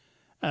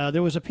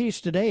 There was a piece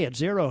today at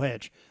Zero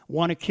Hedge.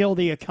 Want to kill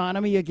the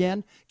economy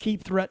again?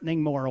 Keep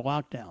threatening more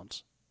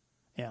lockdowns.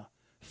 Yeah.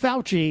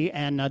 Fauci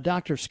and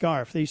Dr.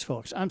 Scarf, these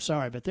folks, I'm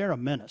sorry, but they're a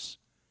menace.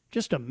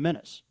 Just a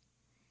menace.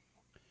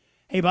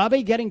 Hey,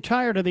 Bobby, getting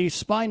tired of these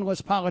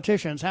spineless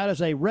politicians. How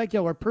does a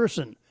regular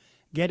person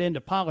get into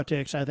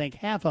politics? I think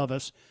half of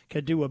us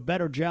could do a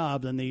better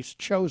job than these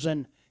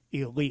chosen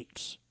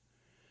elites.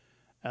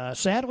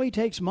 Sadly,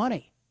 takes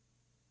money,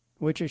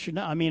 which it should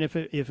not. I mean, if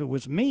it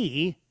was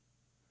me,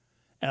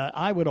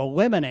 I would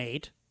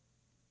eliminate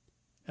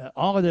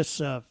all of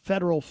this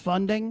federal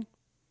funding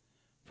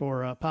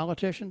for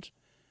politicians.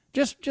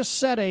 Just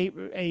set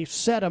a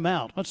set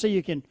amount. Let's say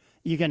you can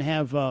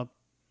have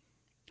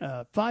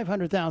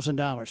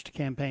 $500,000 to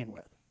campaign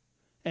with,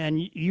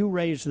 and you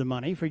raise the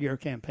money for your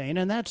campaign,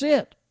 and that's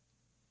it.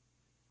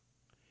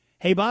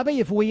 Hey, Bobby,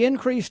 if we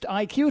increased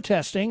IQ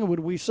testing,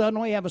 would we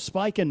suddenly have a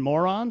spike in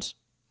morons?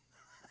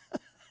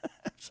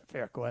 That's a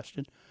fair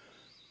question.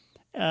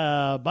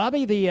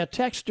 Bobby, the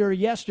texter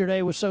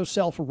yesterday was so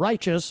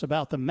self-righteous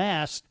about the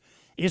mask,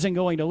 isn't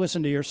going to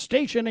listen to your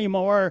station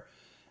anymore,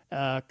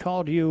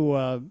 called you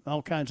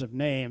all kinds of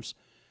names.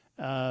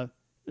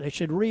 They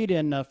should read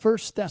in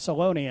 1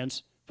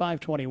 Thessalonians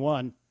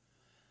 5:21.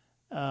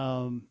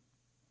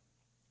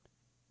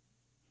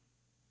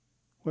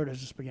 Where does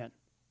this begin?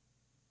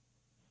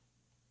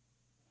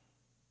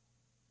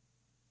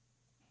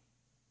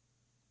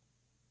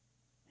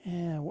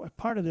 Yeah,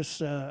 part of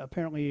this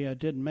apparently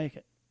didn't make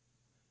it.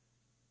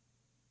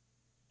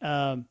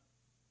 Here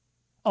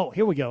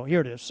we go.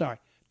 Here it is. Sorry.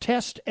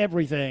 Test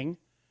everything.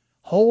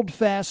 Hold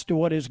fast to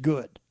what is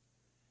good.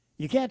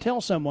 You can't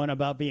tell someone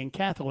about being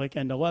Catholic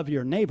and to love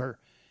your neighbor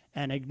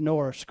and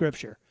ignore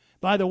Scripture.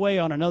 By the way,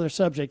 on another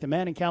subject, the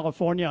man in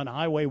California on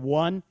Highway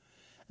 1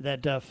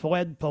 that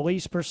fled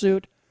police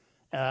pursuit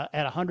at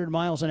 100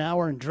 miles an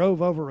hour and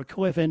drove over a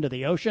cliff into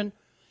the ocean,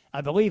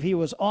 I believe he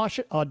was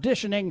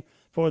auditioning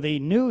for the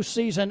new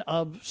season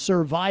of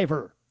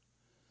Survivor.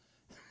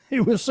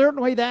 It was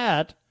certainly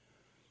that.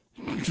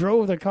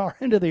 Drove the car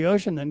into the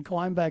ocean, then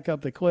climbed back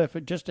up the cliff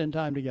just in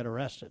time to get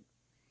arrested.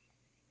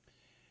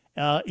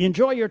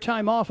 Enjoy your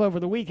time off over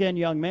the weekend,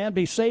 young man.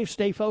 Be safe,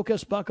 stay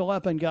focused, buckle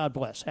up, and God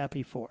bless.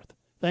 Happy 4th.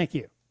 Thank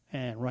you.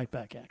 And right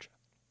back at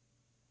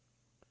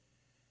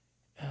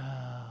you.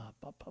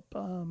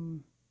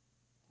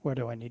 Where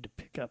do I need to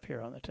pick up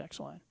here on the text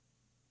line?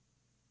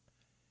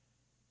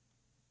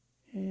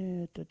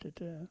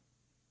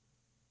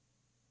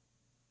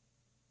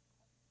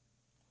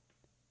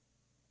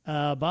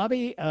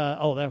 Bobby, that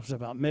was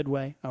about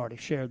Midway. I already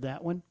shared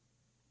that one.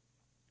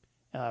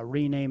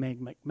 Renaming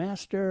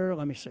McMaster.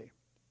 Let me see.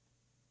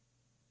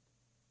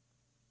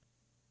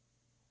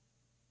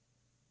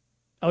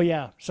 Oh,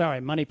 yeah.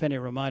 Sorry. Moneypenny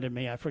reminded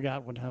me. I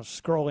forgot when I was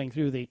scrolling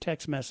through the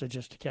text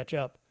messages to catch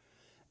up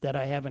that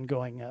I haven't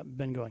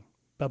been going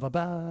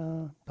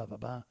ba-ba-ba,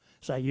 ba-ba-ba,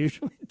 as I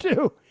usually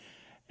do.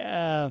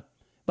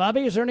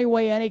 Bobby, is there any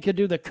way Annie could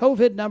do the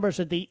COVID numbers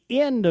at the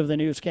end of the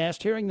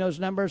newscast? Hearing those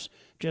numbers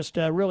just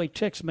really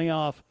ticks me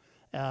off,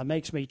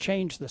 makes me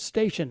change the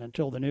station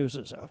until the news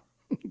is over.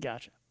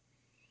 Gotcha.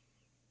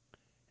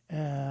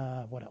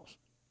 What else?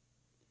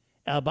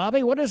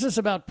 Bobby, what is this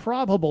about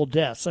probable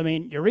deaths? I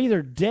mean, you're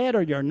either dead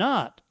or you're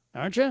not,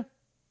 aren't you?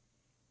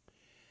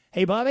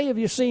 Hey, Bobby, have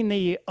you seen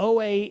the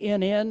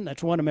OANN?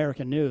 That's One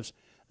American News.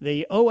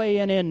 The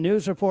OANN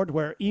news report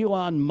where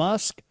Elon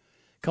Musk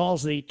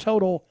calls the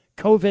total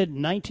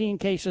COVID-19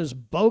 cases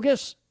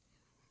bogus?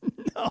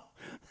 No,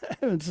 I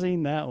haven't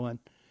seen that one.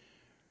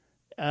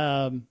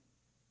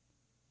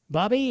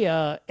 Bobby,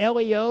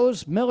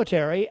 LEOs,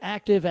 military,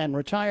 active and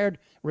retired,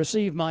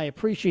 receive my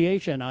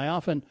appreciation. I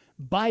often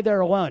buy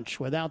their lunch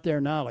without their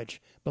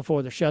knowledge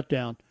before the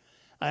shutdown.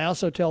 I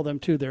also tell them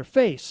to their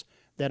face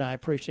that I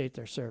appreciate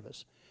their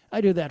service.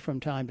 I do that from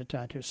time to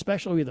time, too,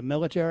 especially with the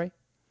military.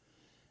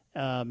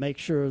 Make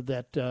sure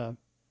that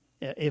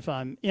if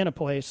I'm in a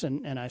place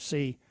and I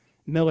see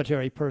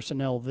military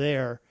personnel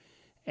there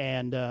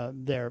and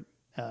they're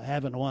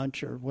having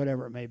lunch or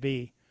whatever it may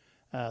be,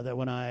 that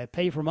when I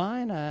pay for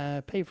mine,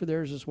 I pay for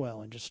theirs as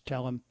well, and just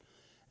tell them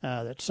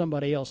that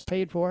somebody else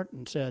paid for it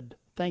and said,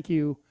 thank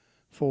you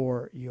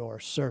for your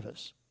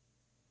service.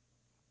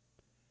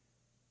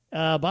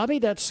 Bobby,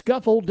 that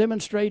scuffle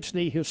demonstrates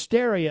the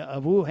hysteria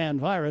of Wuhan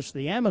virus.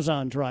 The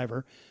Amazon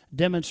driver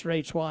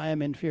demonstrates why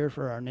I'm in fear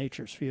for our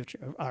nation's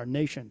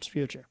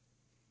future.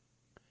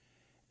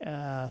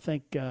 I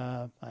think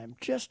I'm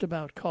just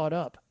about caught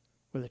up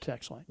with the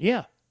text line.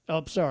 Yeah.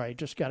 Oh, sorry.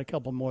 Just got a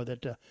couple more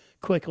that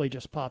quickly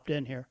just popped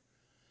in here.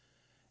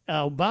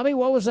 Bobby,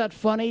 what was that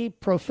funny,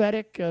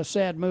 prophetic,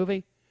 sad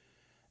movie?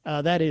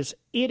 That is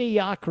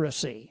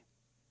Idiocracy.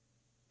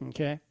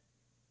 Okay.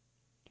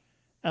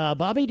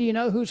 Bobby, do you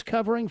know who's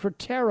covering for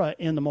Tara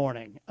in the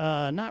morning?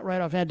 Not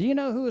right offhand. Do you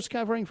know who is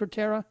covering for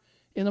Tara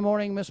in the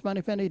morning, Miss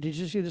Moneypenny? Did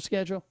you see the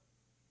schedule?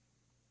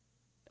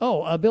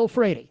 Oh, Bill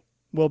Frady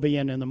will be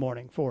in the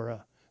morning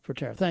for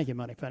Tara. Thank you,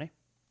 Moneypenny.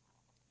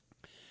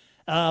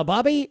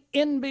 Bobby,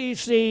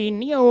 NBC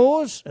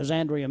News, as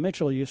Andrea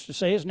Mitchell used to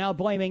say, is now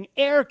blaming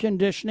air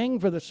conditioning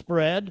for the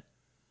spread.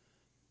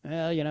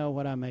 Well, you know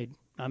what, I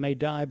may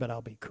die, but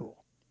I'll be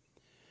cool.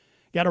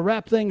 Got to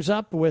wrap things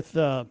up with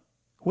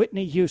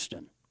Whitney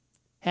Houston.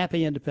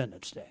 Happy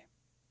Independence Day.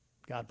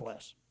 God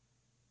bless.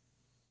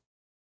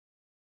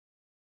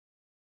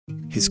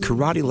 His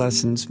karate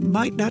lessons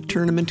might not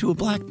turn him into a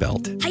black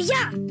belt.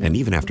 Hi-ya! And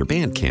even after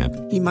band camp,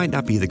 he might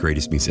not be the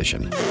greatest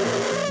musician.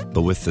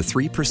 But with the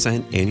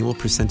 3% annual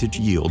percentage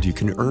yield you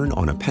can earn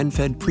on a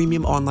PenFed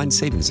premium online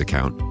savings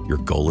account, your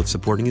goal of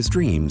supporting his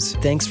dreams...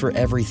 Thanks for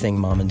everything,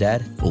 Mom and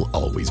Dad. ...will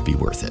always be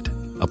worth it.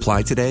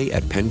 Apply today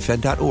at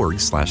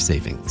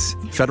PenFed.org/savings.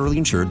 Federally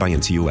insured by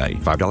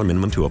NCUA. $5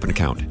 minimum to open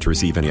account. To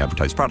receive any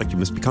advertised product, you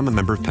must become a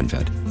member of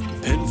PenFed.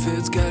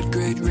 PenFed's got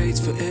great rates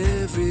for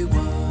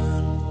everyone.